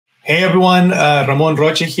Hey everyone, Ramon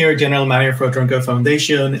Roche here, General Manager for Dronecode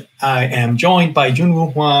Foundation. I am joined by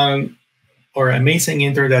Junwoo Hwang, our amazing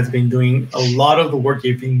intern that's been doing a lot of the work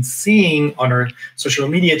you've been seeing on our social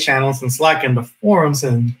media channels and Slack and the forums,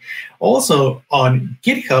 and also on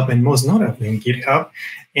GitHub, and most notably in GitHub.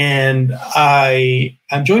 And I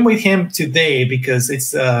am joined with him today because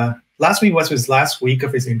it's last week was his last week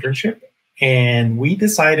of his internship, and we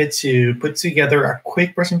decided to put together a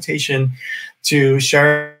quick presentation to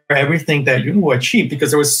share everything that Junwoo achieved,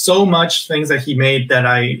 because there was so much things that he made that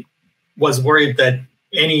I was worried that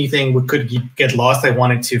anything could get lost. I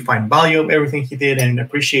wanted to find value of everything he did and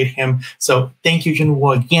appreciate him. So thank you,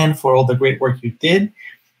 Junwoo, again for all the great work you did.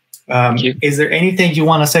 Thank you. Is there anything you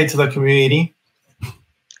want to say to the community?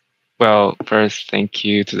 Well, first, thank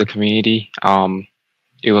you to the community.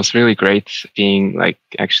 It was really great being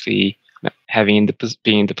actually being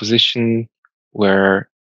in the position where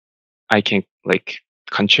I can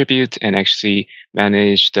contribute and actually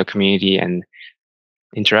manage the community and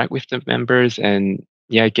interact with the members. And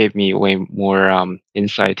yeah, it gave me way more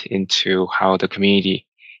insight into how the community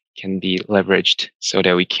can be leveraged so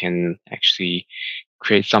that we can actually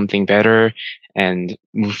create something better and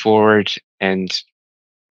move forward and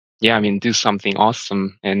do something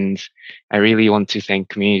awesome. And I really want to thank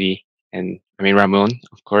community and Ramon,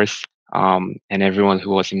 of course, and everyone who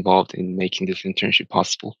was involved in making this internship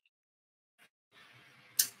possible.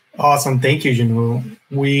 Awesome. Thank you, Junwoo.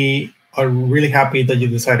 We are really happy that you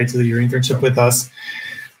decided to do your internship with us.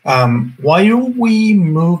 Why don't we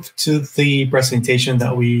move to the presentation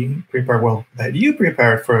that we prepared, that you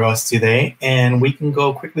prepared for us today, and we can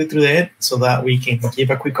go quickly through it so that we can give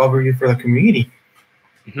a quick overview for the community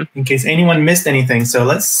in case anyone missed anything. So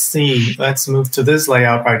let's see. Let's move to this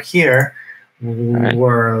layout right here.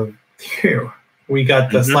 Where here we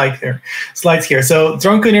got the slides here. So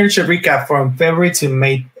Dronecode internship recap from February to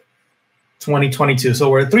May 2022. So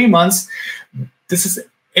we're 3 months. This is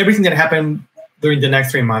everything that happened during the next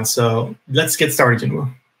 3 months. So let's get started,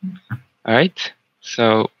 Junwoo. All right.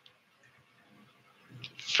 So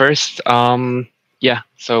first,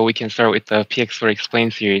 so we can start with the PX4 Explain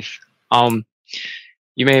series.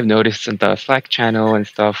 You may have noticed in the Slack channel and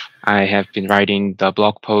stuff, I have been writing the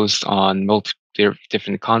blog post on multiple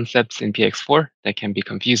different concepts in PX4 that can be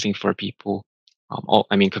confusing for people,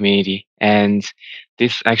 community. And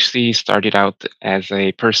this actually started out as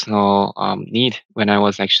a personal need when I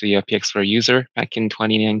was actually a PX4 user back in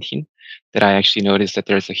 2019, that I actually noticed that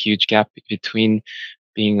there's a huge gap between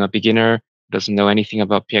being a beginner who doesn't know anything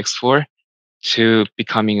about PX4 to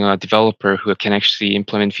becoming a developer who can actually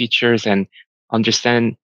implement features and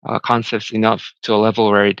understand concepts enough to a level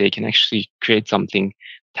where they can actually create something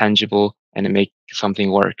tangible and make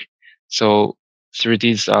something work. So through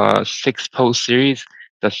these 6 post series,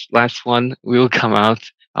 the last one will come out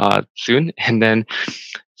soon. And then,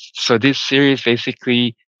 so this series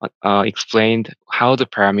basically explained how the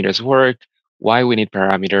parameters work, why we need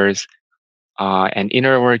parameters, and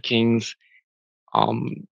inner workings,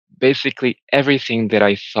 basically everything that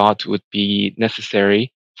I thought would be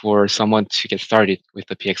necessary for someone to get started with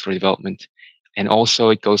the PX4 development. And also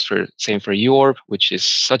it goes for same for UORB, which is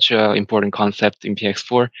such an important concept in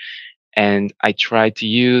PX4. And I tried to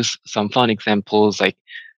use some fun examples like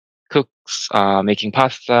cooks making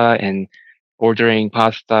pasta and ordering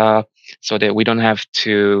pasta, so that we don't have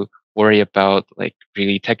to worry about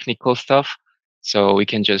really technical stuff. So we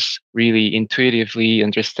can just really intuitively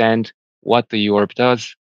understand what the UORB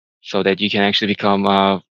does, so that you can actually become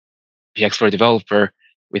a PX4 developer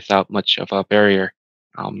without much of a barrier.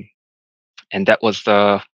 And that was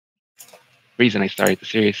the reason I started the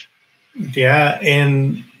series. Yeah,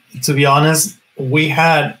 and to be honest, we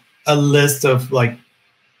had a list of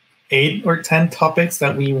 8 or 10 topics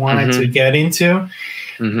that we wanted to get into.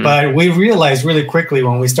 But we realized really quickly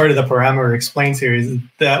when we started the Parameter Explain series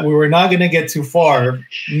that we were not going to get too far,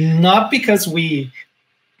 not because we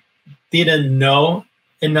didn't know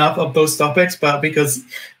enough of those topics, but because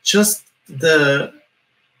just the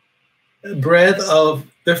breadth of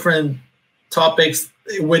different topics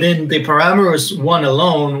within the parameters one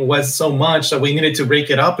alone was so much that we needed to break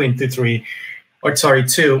it up into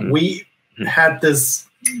 2. We had this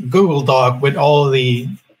Google Doc with all the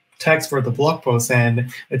text for the blog post,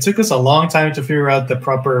 and it took us a long time to figure out the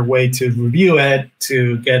proper way to review it,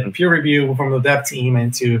 to get peer review from the dev team,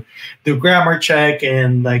 and to do grammar check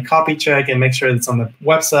and copy check and make sure it's on the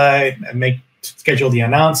website, and schedule the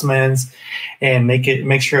announcements and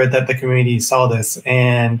make sure that the community saw this.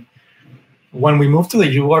 And when we moved to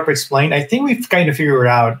the UORB Explain, I think we've kind of figured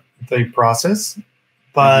out the process,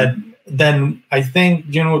 but then I think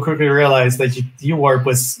Junwoo quickly realized that UORB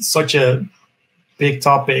was such a big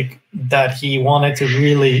topic that he wanted to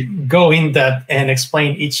really go in depth and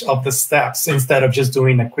explain each of the steps instead of just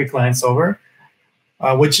doing a quick glance over,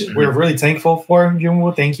 which we're really thankful for,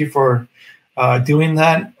 Junwoo. Thank you for doing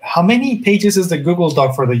that. How many pages is the Google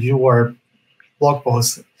Doc for the UR blog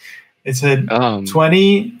post? Is it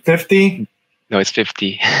 20, 50? No, it's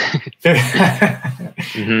 50.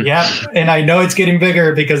 Yeah, and I know it's getting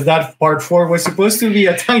bigger because that part 4 was supposed to be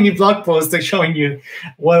a tiny blog post showing you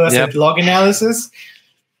what was it, log analysis.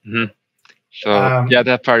 So yeah,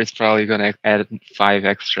 that part is probably going to add 5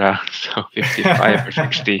 extra, so 55 or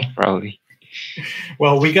 60 probably.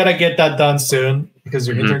 Well, we got to get that done soon because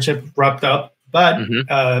your internship wrapped up. But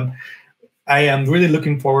I am really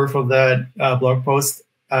looking forward for that blog post.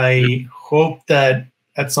 I hope that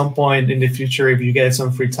at some point in the future, if you get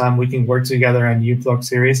some free time, we can work together on a new blog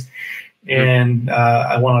series. And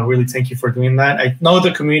I want to really thank you for doing that. I know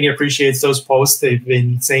the community appreciates those posts. They've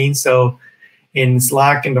been saying so in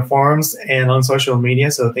Slack, in the forums, and on social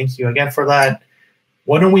media. So thank you again for that.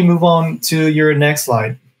 Why don't we move on to your next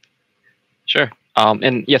slide? Sure.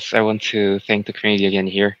 And yes, I want to thank the community again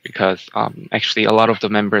here because actually a lot of the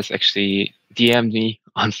members actually DM'd me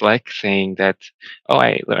on Slack saying that, oh,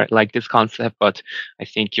 I like this concept, but I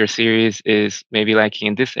think your series is maybe lacking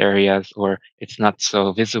in this areas or it's not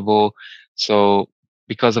so visible. So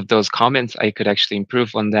because of those comments, I could actually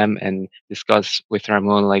improve on them and discuss with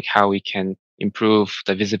Ramon like how we can improve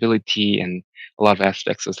the visibility and a lot of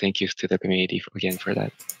aspects. So thank you to the community again for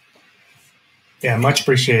that. Yeah, much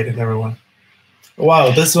appreciated, everyone.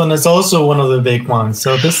 Wow, this one is also one of the big ones.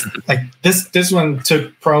 So this one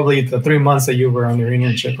took probably the 3 months that you were on your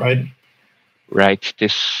internship, right? Right.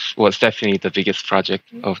 This was definitely the biggest project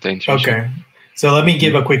of the internship. Okay. So let me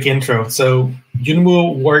give a quick intro. So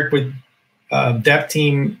Junwoo worked with dev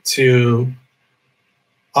team to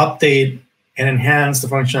update and enhance the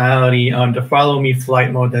functionality on the follow me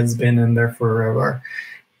flight mode that's been in there forever.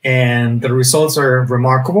 And the results are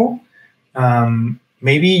remarkable.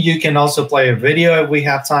 Maybe you can also play a video if we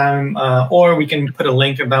have time, or we can put a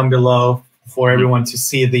link down below for everyone to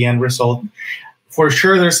see the end result. For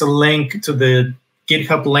sure, there's a link to the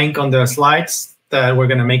GitHub link on the slides that we're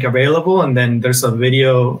going to make available, and then there's a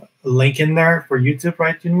video link in there for YouTube,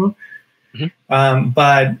 right, Junwoo?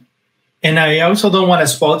 And I also don't want to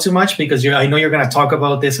spoil too much because I know you're going to talk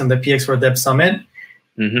about this in the PX4 Dev Summit,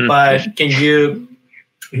 but can you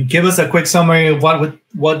give us a quick summary of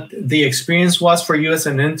what the experience was for you as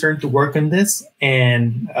an intern to work on this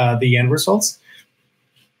and the end results?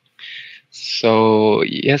 So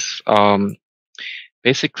yes,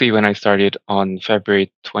 basically when I started on February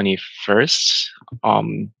 21st,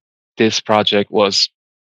 this project was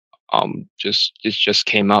just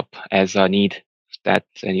came up as a need that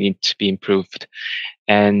needed to be improved,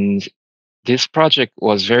 and this project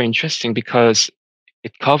was very interesting because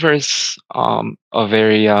it covers a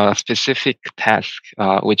very specific task,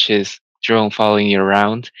 which is drone following you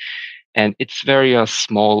around. And it's very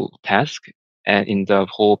small task in the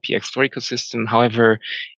whole PX4 ecosystem. However,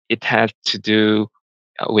 it had to do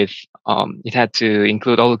with, it had to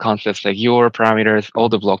include all the concepts like your parameters, all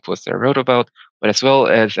the blog posts I wrote about, but as well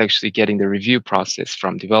as actually getting the review process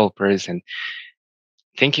from developers and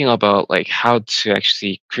thinking about like how to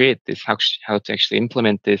actually create this, how to actually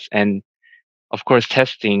implement this, and of course,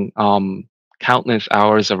 testing countless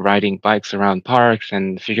hours of riding bikes around parks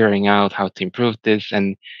and figuring out how to improve this.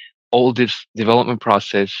 And all this development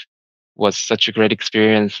process was such a great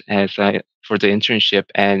experience for the internship.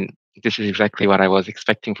 And this is exactly what I was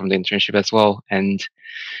expecting from the internship as well. And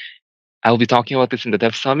I'll be talking about this in the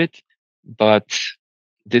Dev Summit, but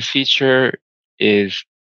this feature is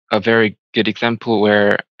a very good example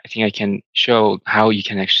where I think I can show how you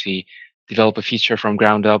can actually develop a feature from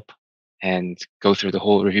ground up and go through the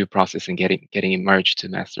whole review process and getting it merged to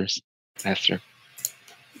master.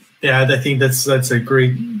 Yeah, I think that's a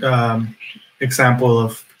great example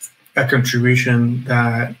of a contribution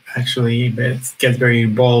that actually gets very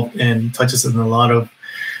involved and touches on a lot of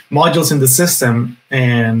modules in the system.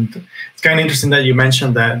 And it's kind of interesting that you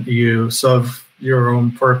mentioned that you solve your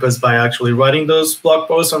own purpose by actually writing those blog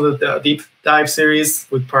posts on the deep dive series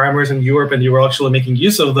with parameters in Europe, and you were actually making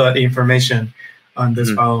use of that information on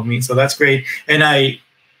this follow me. So that's great. And I,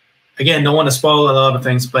 again, don't want to spoil a lot of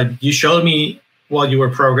things, but you showed me while you were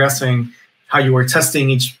progressing how you were testing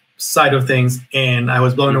each side of things, and I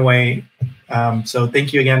was blown away. So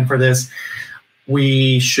thank you again for this.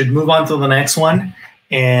 We should move on to the next one.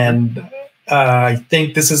 And I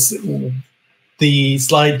think this is the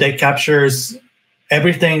slide that captures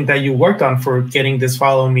everything that you worked on for getting this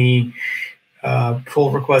follow me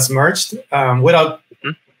pull request merged without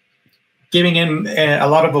giving him a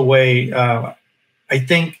lot of away. I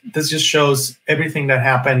think this just shows everything that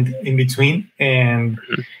happened in between, and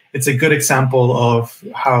it's a good example of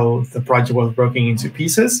how the project was broken into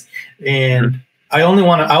pieces. And I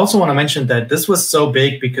also want to mention that this was so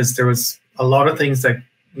big because there was a lot of things that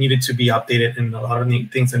needed to be updated and a lot of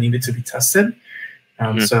things that needed to be tested.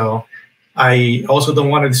 So I also don't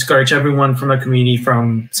want to discourage everyone from the community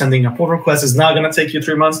from sending a pull request. It's not going to take you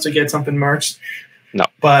 3 months to get something merged. No.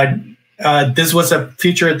 But this was a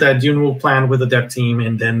feature that Junwoo planned with the dev team,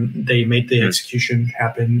 and then they made the execution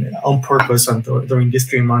happen on purpose during these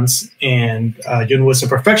 3 months. And Junwoo was a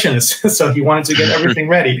perfectionist, so he wanted to get everything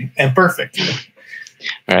ready and perfect.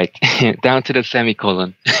 Right, down to the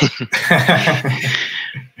semicolon.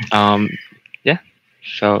 Yeah,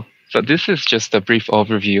 so this is just a brief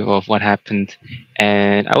overview of what happened,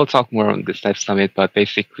 and I will talk more on this Dev Summit, but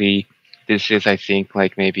basically this is, I think,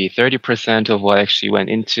 like maybe 30% of what actually went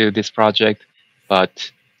into this project,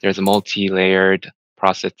 but there's a multi-layered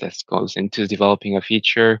process that goes into developing a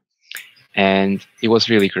feature, and it was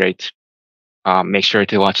really great. Make sure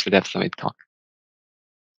to watch the Dev Summit talk.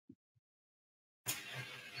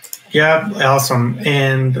 Yeah, awesome.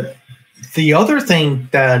 And the other thing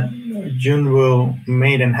that Junwoo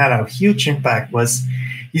made and had a huge impact was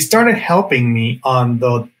he started helping me on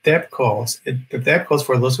the dev calls. The dev calls,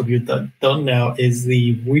 for those of you that don't know, is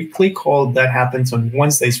the weekly call that happens on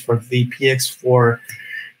Wednesdays for the PX4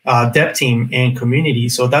 dev team and community.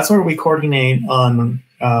 So that's where we coordinate on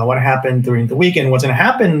what happened during the week and what's going to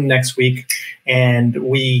happen next week. And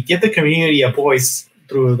we give the community a voice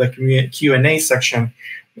through the Q&A section.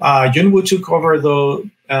 Junwoo took over the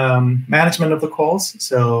management of the calls.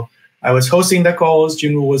 So I was hosting the calls.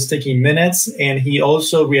 Junwoo was taking minutes, and he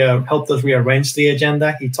also helped us rearrange the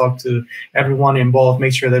agenda. He talked to everyone involved,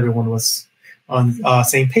 make sure that everyone was on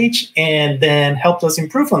same page, and then helped us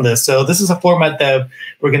improve on this. So this is a format that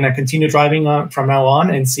we're going to continue driving on from now on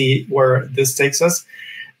and see where this takes us.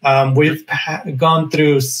 We've gone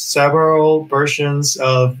through several versions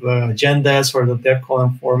of agendas for the dev call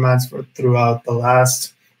and formats throughout the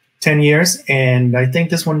last 10 years. And I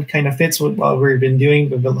think this one kind of fits with what we've been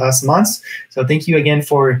doing with the last months. So thank you again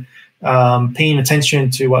for paying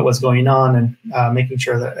attention to what was going on and making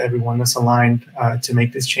sure that everyone is aligned to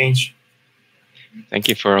make this change. Thank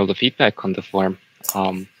you for all the feedback on the form.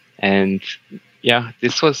 And yeah,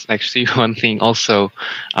 this was actually one thing also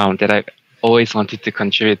that I always wanted to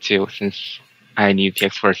contribute to since I knew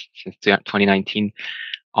PX4 since 2019.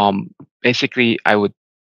 Basically, I would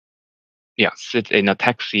sit in a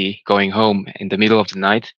taxi going home in the middle of the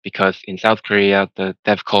night, because in South Korea, the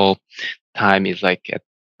dev call time is like at,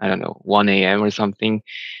 I don't know, 1 a.m. or something.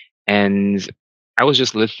 And I was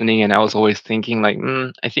just listening, and I was always thinking like,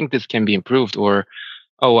 I think this can be improved, or,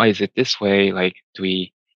 oh, why is it this way? Like, do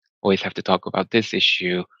we always have to talk about this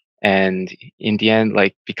issue? And in the end,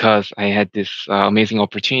 like, because I had this amazing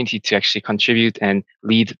opportunity to actually contribute and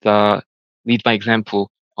lead by example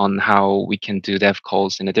on how we can do dev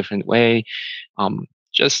calls in a different way.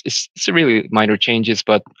 It's really minor changes,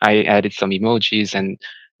 but I added some emojis, and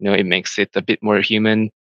it makes it a bit more human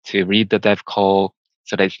to read the dev call,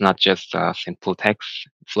 so that it's not just simple text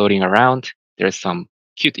floating around. There's some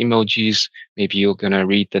cute emojis. Maybe you're gonna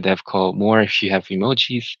read the dev call more if you have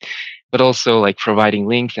emojis, but also like providing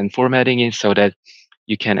links and formatting it so that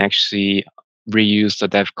you can actually reuse the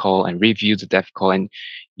dev call and review the dev call, and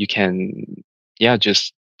you can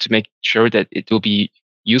just to make sure that it will be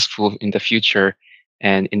useful in the future.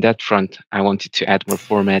 And in that front, I wanted to add more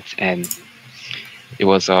formats, and it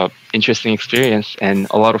was an interesting experience and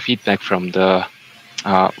a lot of feedback from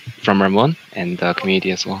from Ramon and the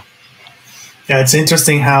community as well. Yeah, it's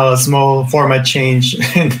interesting how a small format change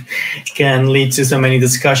can lead to so many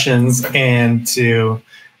discussions and to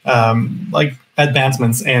like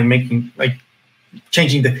advancements and making like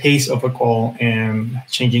changing the pace of a call and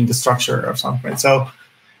changing the structure of something. So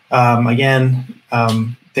again,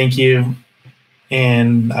 thank you.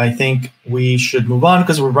 And I think we should move on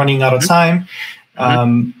because we're running out of time.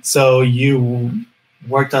 So you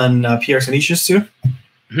worked on PRs issues too?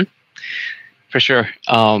 For sure.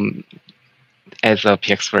 As a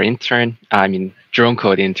PX4 intern,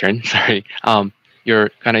 Dronecode intern, sorry, you're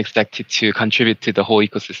kind of expected to contribute to the whole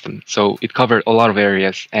ecosystem. So it covered a lot of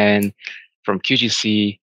areas, and from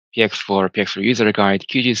QGC, PX4 user guide,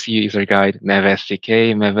 QGC user guide, MEV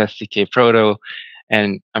SDK, MEV SDK proto,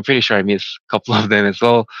 and I'm pretty sure I missed a couple of them as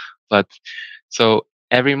well. But so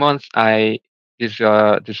every month this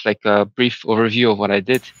like a brief overview of what I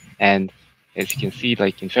did, and as you can see,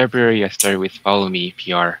 like in February, I started with Follow Me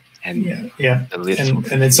PR. And the list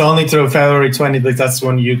and it's only through February 20th, like that's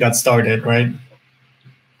when you got started, right?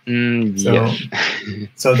 So, Yes.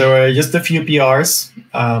 so there were just a few PRs.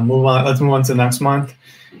 Let's move on to next month.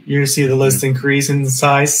 You see the list increase in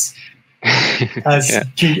size as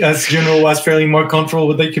as Junwoo was feeling more comfortable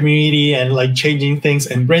with the community and like changing things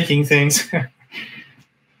and breaking things.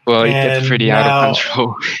 Well, it gets pretty out of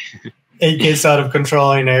control. It gets out of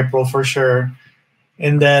control in April for sure.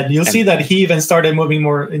 And then you'll see that he even started moving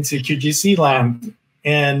more into QGC land.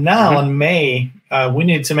 And now in May, we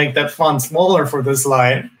need to make that font smaller for this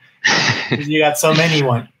slide because you got so many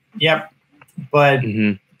one. Yep. But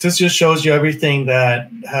this just shows you everything that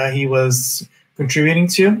he was contributing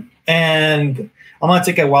to. And I'm going to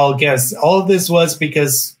take a wild guess. All of this was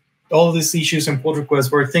because all of these issues and pull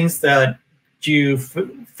requests were things that you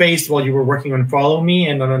faced while you were working on Follow Me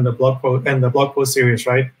and on the blog post series,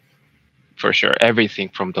 right? For sure. Everything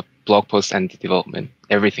from the blog post and the development,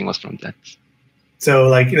 everything was from that. So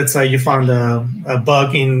like, let's say you found a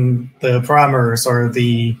bug in the parameters or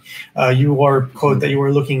the UR code that you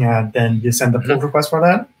were looking at, then you send a pull request for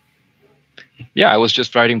that? Yeah, I was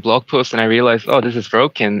just writing blog posts and I realized, oh, this is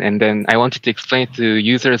broken. And then I wanted to explain it to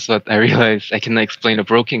users, but I realized I cannot explain a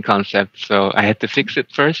broken concept. So I had to fix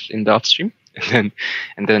it first in the upstream and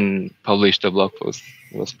then publish the blog post.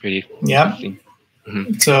 It was pretty interesting.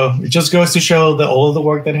 So it just goes to show all the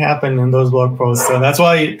work that happened in those blog posts. So that's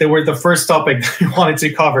why they were the first topic that we wanted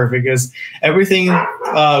to cover, because everything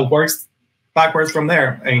works backwards from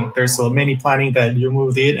there. I mean, there's so many planning that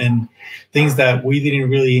Junwoo did and things that we didn't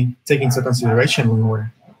really take into consideration when we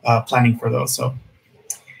were planning for those. So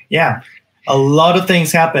yeah, a lot of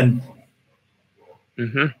things happened.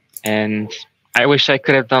 And I wish I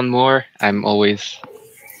could have done more. I always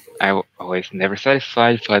never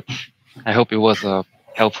satisfied, but I hope it was a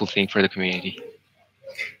helpful thing for the community.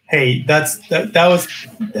 Hey, that was.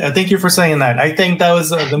 Thank you for saying that. I think that was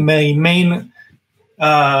the main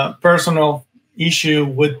personal issue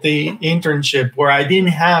with the internship, where I didn't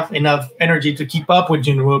have enough energy to keep up with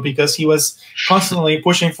Junwoo because he was constantly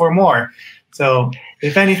pushing for more. So,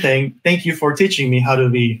 if anything, thank you for teaching me how to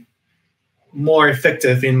be more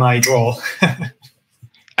effective in my role.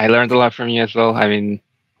 I learned a lot from you as well. I mean,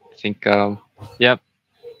 I think, yeah.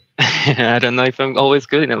 I don't know if I'm always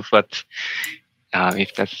good enough, but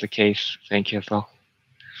if that's the case, thank you as well.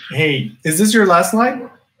 Hey, is this your last slide?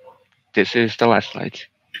 This is the last slide.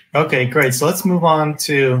 Okay, great. So let's move on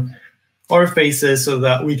to our faces so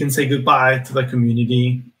that we can say goodbye to the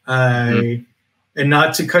community. And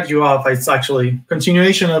not to cut you off, it's actually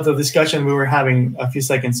continuation of the discussion we were having a few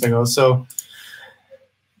seconds ago. So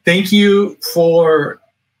thank you for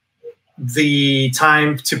the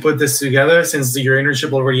time to put this together. Since your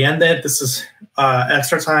internship already ended, this is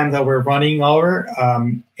extra time that we're running over.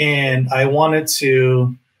 And I wanted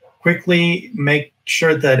to quickly make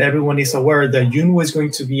sure that everyone is aware that Junwoo is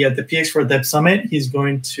going to be at the PX4 Dev Summit. He's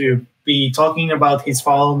going to be talking about his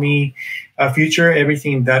Follow Me future,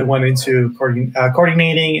 everything that went into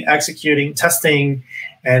coordinating, executing, testing,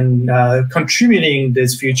 and contributing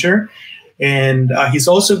this future. And he's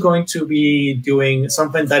also going to be doing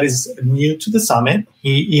something that is new to the summit.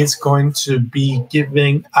 He is going to be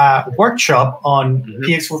giving a workshop on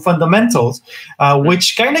PX4 fundamentals,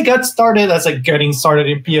 which kind of got started as a getting started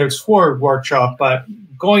in PX4 workshop. But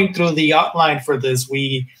going through the outline for this,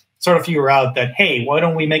 we sort of figure out that, hey, why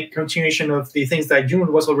don't we make a continuation of the things that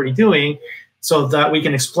Junwoo was already doing, so that we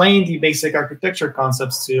can explain the basic architecture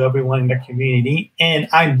concepts to everyone in the community. And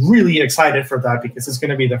I'm really excited for that, because it's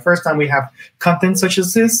going to be the first time we have content such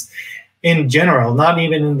as this in general, not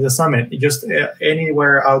even in the summit, just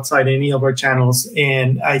anywhere outside any of our channels.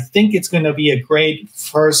 And I think it's going to be a great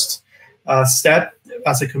first step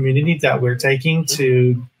as a community that we're taking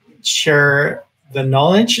to share the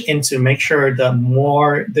knowledge and to make sure that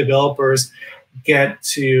more developers get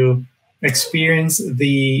to experience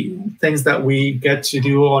the things that we get to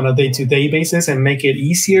do on a day-to-day basis and make it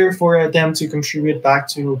easier for them to contribute back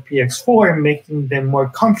to PX4 and making them more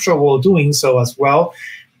comfortable doing so as well.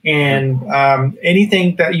 And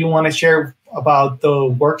anything that you want to share about the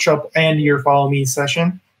workshop and your Follow Me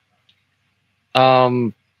session?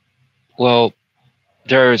 Well,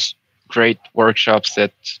 there's great workshops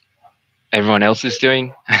that everyone else is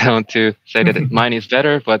doing. I don't want to say that mine is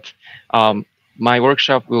better, but my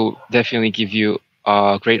workshop will definitely give you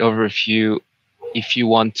a great overview if you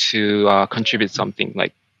want to contribute something.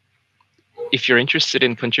 Like, if you're interested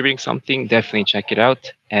in contributing something, definitely check it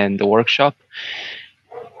out. And the workshop,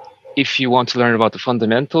 if you want to learn about the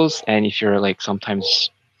fundamentals, and if you're like sometimes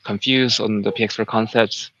confused on the PX4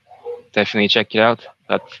 concepts, definitely check it out.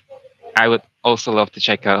 But I would also love to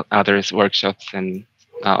check out others' workshops and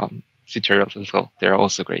tutorials as well. They're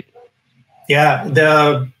also great.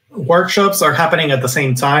 Yeah, workshops are happening at the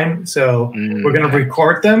same time. So we're going to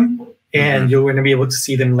record them and you're going to be able to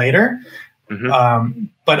see them later.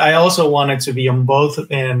 But I also wanted to be on both,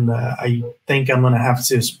 and I think I'm going to have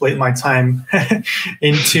to split my time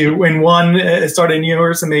in one, start in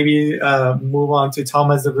yours and maybe move on to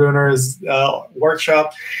Thomas de Bruner's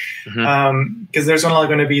workshop, because there's only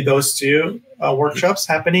going to be those two workshops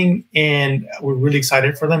happening, and we're really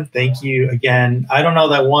excited for them. Thank you again. I don't know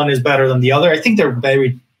that one is better than the other. I think they're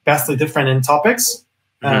very vastly different in topics,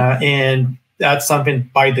 and that's something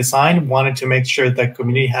by design. Wanted to make sure that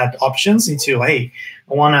community had options into, hey,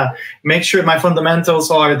 I want to make sure my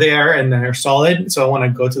fundamentals are there and they're solid. So I want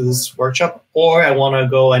to go to this workshop, or I want to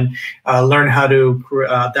go and learn how to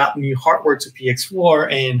adapt new hardware to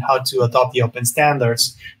PX4 and how to adopt the open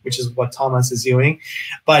standards, which is what Thomas is doing.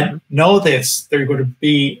 But know this, there are going to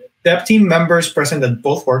be dev team members present at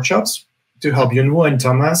both workshops to help Junwoo and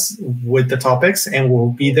Thomas with the topics, and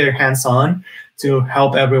will be there hands-on to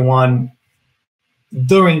help everyone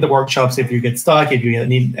during the workshops if you get stuck, if you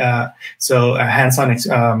need hands-on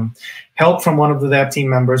help from one of the dev team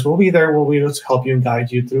members. We'll be there. We'll be able to help you and guide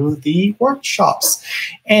you through the workshops.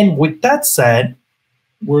 And with that said,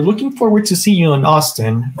 we're looking forward to see you in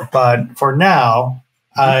Austin. But for now,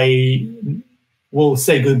 I will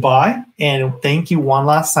say goodbye and thank you one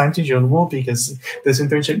last time to Junwoo, because this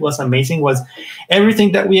internship was amazing. Was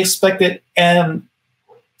everything that we expected and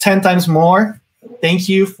 10 times more. Thank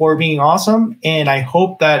you for being awesome, and I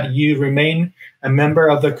hope that you remain a member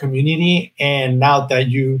of the community, and now that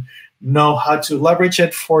you know how to leverage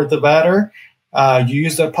it for the better, you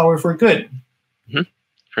use that power for good.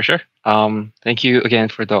 For sure. Thank you again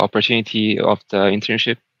for the opportunity of the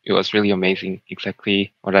internship. It was really amazing,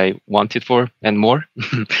 exactly what I wanted for and more.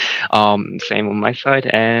 Same on my side,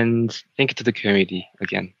 and thank you to the community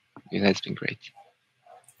again. It has been great.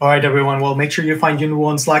 All right, everyone. Well, make sure you find Junwoo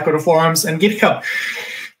on Slack or the forums and GitHub.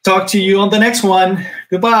 Talk to you on the next one.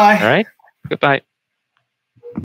 Goodbye. All right. Goodbye.